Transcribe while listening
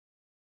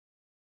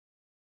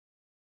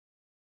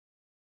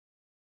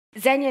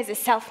Xenia is a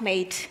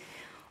self-made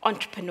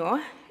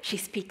entrepreneur. She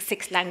speaks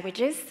 6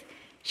 languages.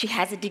 She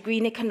has a degree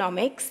in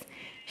economics.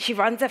 She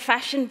runs a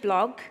fashion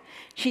blog.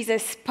 She's a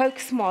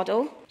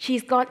spokesmodel.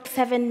 She's got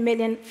 7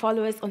 million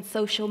followers on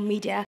social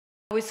media.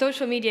 With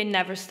social media, it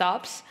never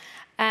stops.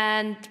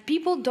 And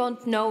people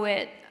don't know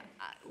it.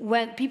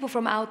 When people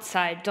from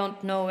outside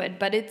don't know it,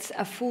 but it's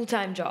a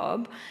full-time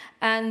job.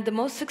 And the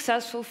most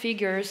successful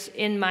figures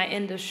in my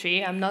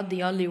industry, I'm not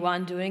the only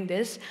one doing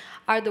this,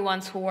 are the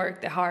ones who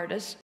work the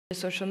hardest.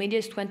 Social media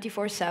is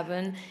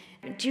 24/7.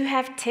 Do you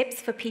have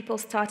tips for people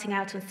starting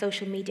out on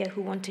social media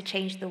who want to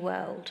change the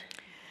world?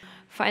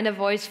 Find a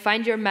voice,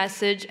 find your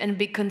message, and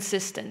be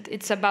consistent.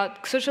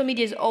 Social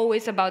media is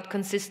always about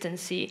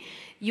consistency.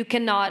 You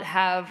cannot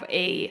have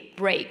a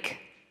break.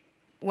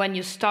 When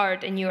you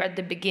start and you're at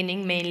the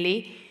beginning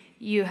mainly,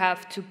 you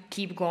have to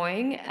keep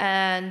going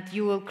and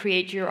you will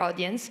create your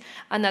audience.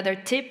 Another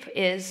tip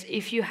is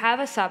if you have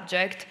a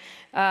subject,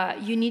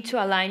 you need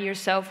to align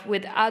yourself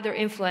with other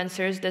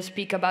influencers that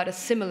speak about a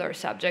similar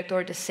subject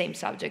or the same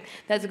subject.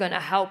 That's going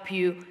to help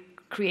you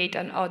create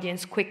an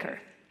audience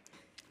quicker.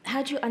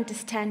 How do you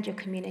understand your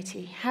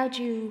community? How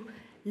do you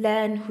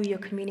learn who your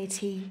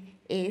community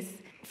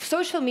is?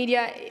 Social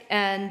media,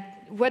 and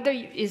whether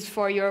it's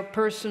for your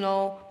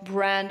personal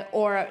brand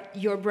or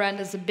your brand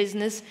as a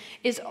business,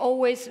 is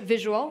always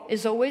visual,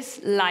 is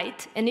always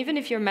light. And even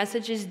if your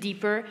message is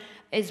deeper,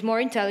 is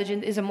more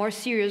intelligent, is a more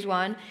serious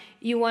one,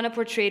 you want to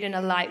portray it in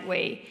a light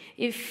way.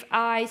 If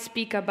I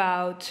speak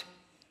about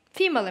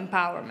female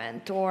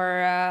empowerment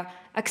or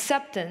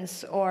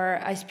acceptance,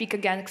 or I speak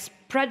against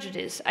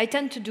prejudice, I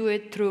tend to do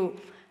it through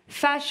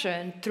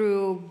fashion,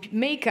 through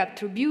makeup,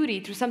 through beauty,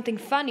 through something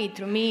funny,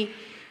 through me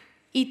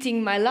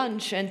eating my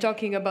lunch and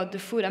talking about the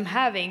food I'm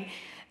having,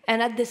 and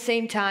at the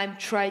same time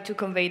try to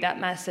convey that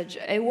message.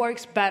 It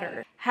works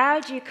better. How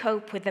do you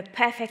cope with the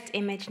perfect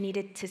image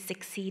needed to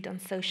succeed on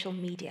social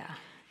media?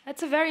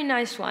 That's a very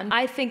nice one.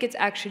 I think it's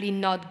actually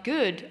not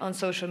good on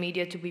social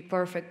media to be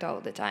perfect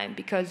all the time,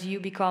 because you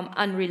become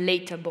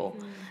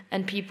unrelatable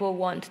and people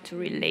want to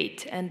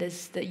relate. And this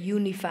is the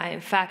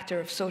unifying factor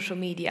of social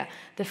media,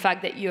 the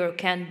fact that you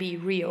can be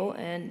real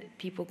and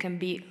people can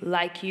be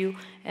like you,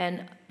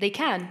 and they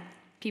can.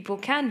 People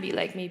can be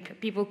like me.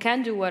 People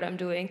can do what I'm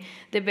doing.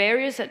 The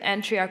barriers at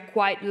entry are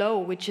quite low,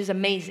 which is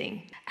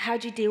amazing. How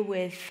do you deal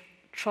with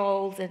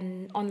trolls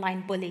and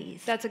online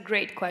bullies? That's a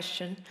great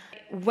question.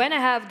 When I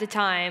have the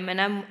time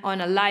and I'm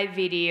on a live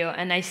video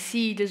and I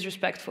see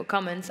disrespectful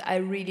comments, I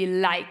really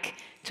like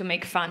to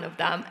make fun of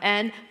them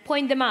and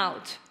point them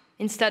out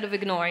instead of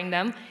ignoring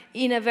them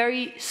in a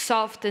very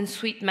soft and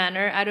sweet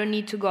manner. I don't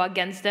need to go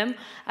against them.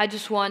 I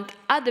just want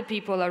other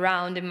people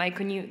around in my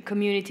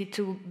community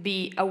to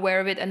be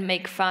aware of it and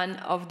make fun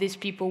of these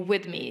people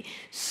with me.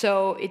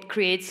 So it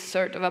creates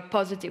sort of a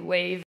positive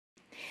wave.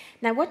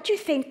 Now, what do you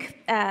think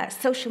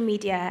social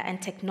media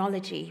and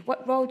technology,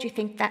 what role do you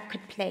think that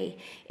could play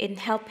in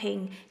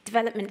helping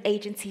development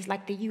agencies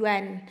like the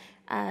UN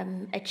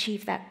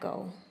achieve that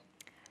goal?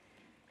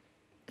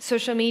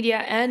 Social media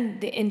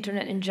and the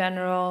internet in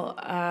general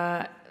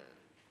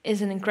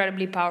is an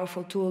incredibly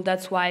powerful tool.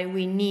 That's why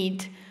we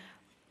need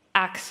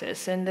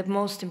access. And the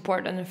most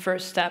important and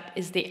first step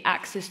is the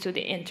access to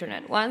the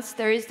internet. Once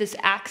there is this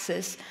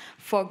access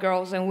for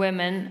girls and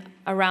women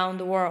around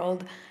the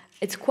world,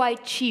 it's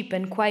quite cheap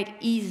and quite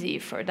easy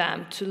for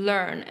them to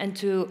learn and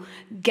to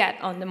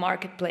get on the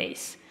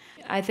marketplace.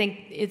 I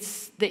think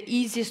it's the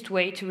easiest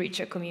way to reach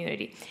a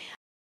community.